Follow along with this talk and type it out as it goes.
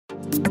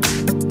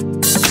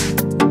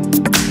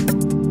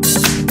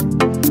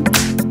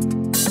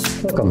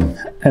Welcome.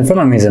 In front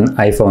of me is an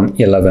iPhone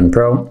 11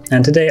 Pro,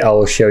 and today I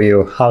will show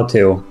you how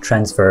to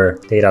transfer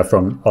data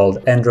from old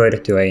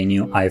Android to a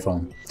new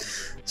iPhone.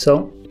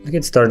 So to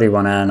get started, you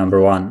want to,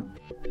 number one,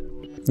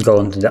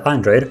 go into the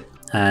Android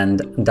and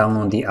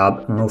download the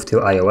app Move to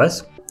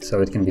iOS.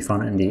 So it can be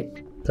found in the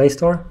Play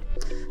Store.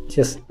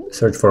 Just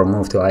search for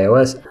Move to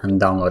iOS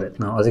and download it.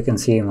 Now, as you can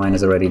see, mine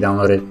is already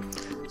downloaded.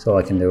 So all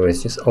I can do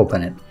is just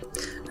open it.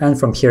 And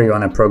from here, you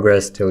want to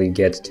progress till you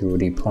get to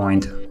the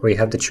point where you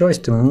have the choice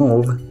to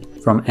move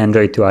from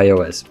Android to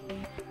iOS.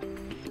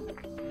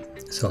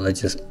 So let's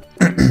just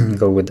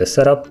go with the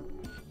setup.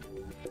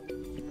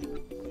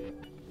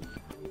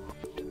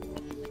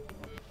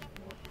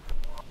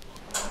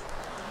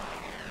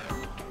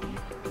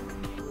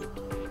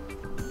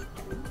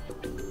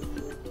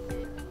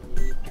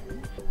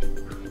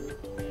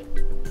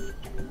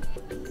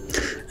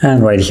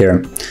 And right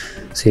here,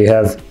 so you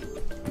have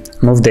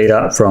move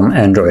data from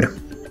Android.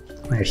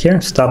 Right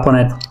here, stop on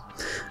it.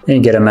 Then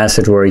you get a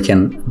message where you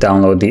can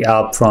download the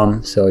app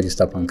from, so you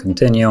stop on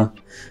continue,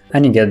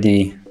 and you get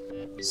the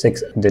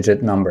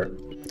 6-digit number.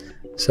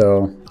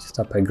 So just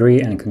tap agree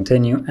and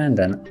continue, and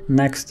then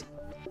next,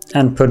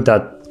 and put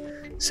that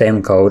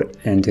same code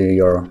into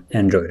your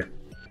Android.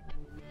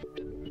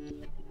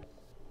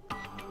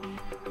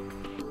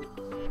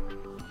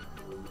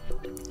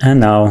 And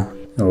now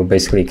it will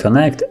basically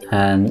connect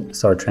and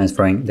start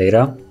transferring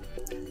data.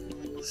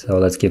 So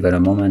let's give it a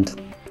moment.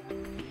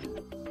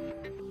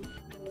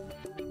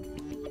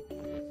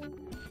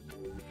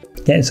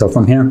 Okay, so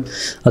from here,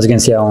 as you can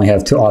see, I only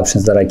have two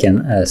options that I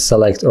can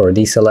select or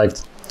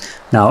deselect.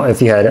 Now,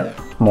 if you had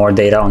more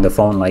data on the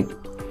phone, like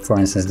for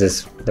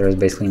instance, there is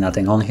basically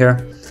nothing on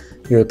here,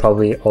 you would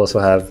probably also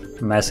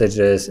have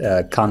messages,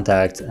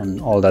 contacts,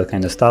 and all that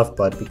kind of stuff.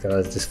 But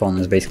because this phone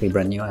is basically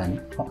brand new and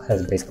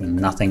has basically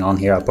nothing on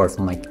here apart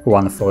from like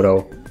one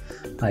photo,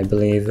 I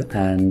believe,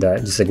 and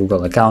just a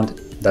Google account,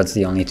 that's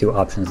the only two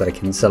options that I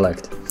can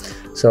select.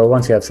 So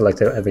once you have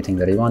selected everything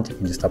that you want, you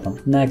can just tap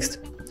on next,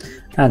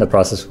 and the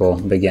process will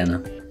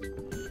begin.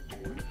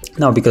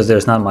 Now, because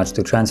there's not much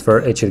to transfer,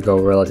 it should go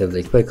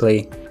relatively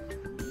quickly.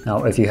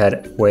 Now, if you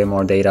had way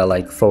more data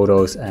like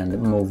photos and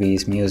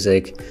movies,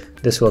 music,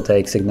 this will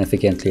take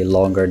significantly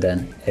longer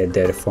than it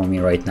did for me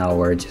right now,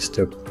 where it just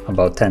took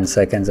about 10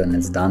 seconds and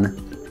it's done.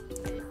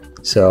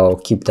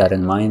 So keep that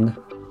in mind.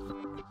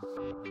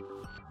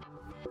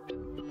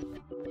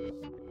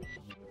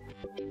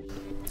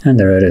 And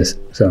there it is.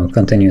 So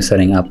continue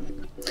setting up.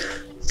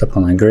 Tap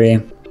on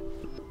agree.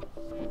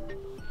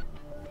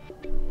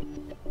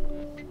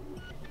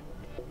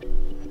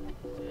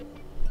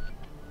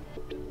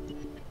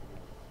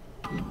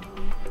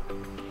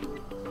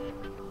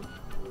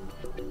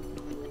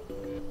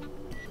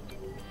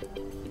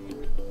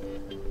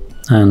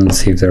 And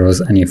see if there was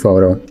any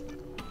photo.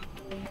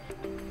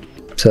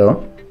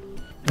 So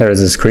there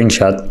is a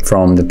screenshot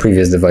from the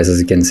previous device, as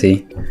you can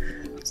see.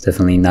 It's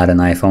definitely not an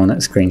iPhone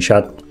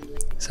screenshot.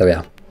 So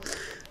yeah.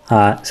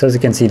 So as you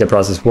can see, the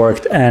process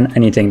worked, and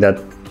anything that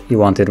you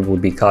wanted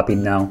would be copied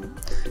now.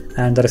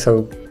 And that is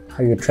how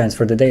you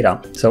transfer the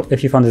data. So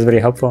if you found this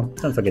video helpful,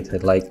 don't forget to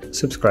hit like,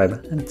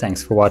 subscribe, and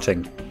thanks for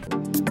watching.